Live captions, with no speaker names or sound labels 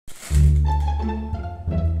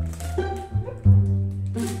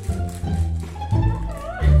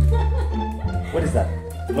is that?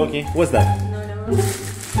 Loki, what's that? No, no.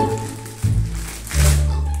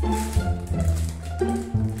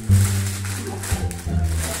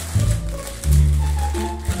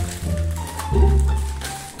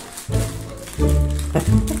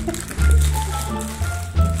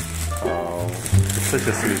 Oh, it's such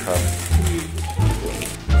a sweetheart.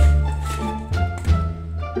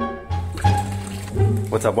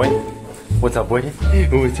 What's up, boy? What's up, boy?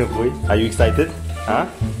 What's up, boy? Are you excited? Huh?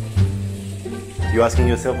 You asking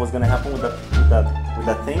yourself what's gonna happen with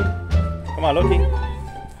that thing? Come on, Loki.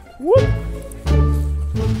 Whoop!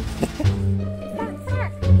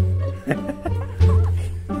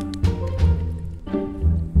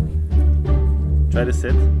 Try to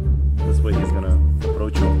sit. This way he's gonna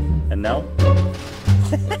approach you. And now?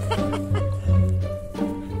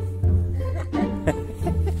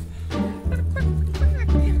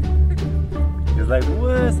 He's like,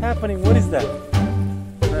 what's happening? What is that?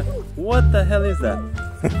 What the hell is that?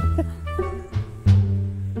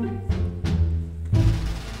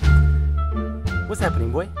 What's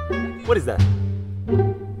happening, boy? What is that?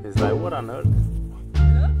 He's like, what on earth?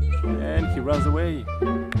 And he runs away.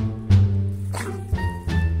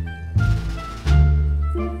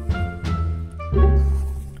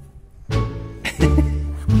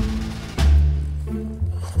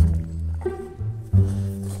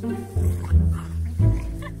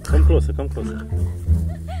 Come closer, come closer.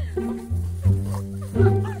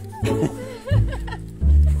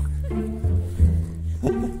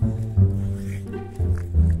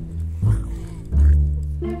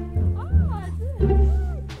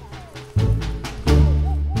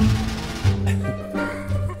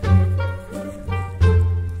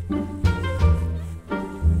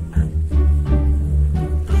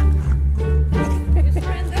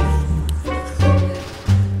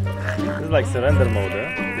 This is like surrender mode, huh?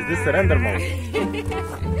 Is this surrender mode?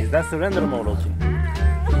 Is that surrender mode, Loki?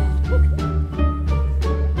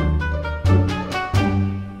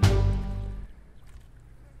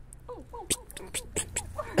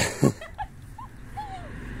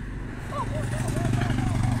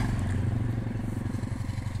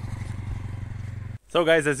 So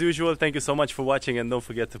guys, as usual, thank you so much for watching, and don't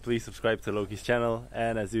forget to please subscribe to Loki's channel,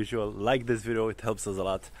 and as usual, like this video. It helps us a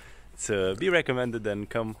lot to be recommended and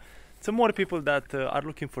come to more people that are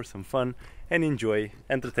looking for some fun and enjoy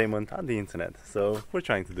entertainment on the internet. So we're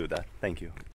trying to do that. Thank you.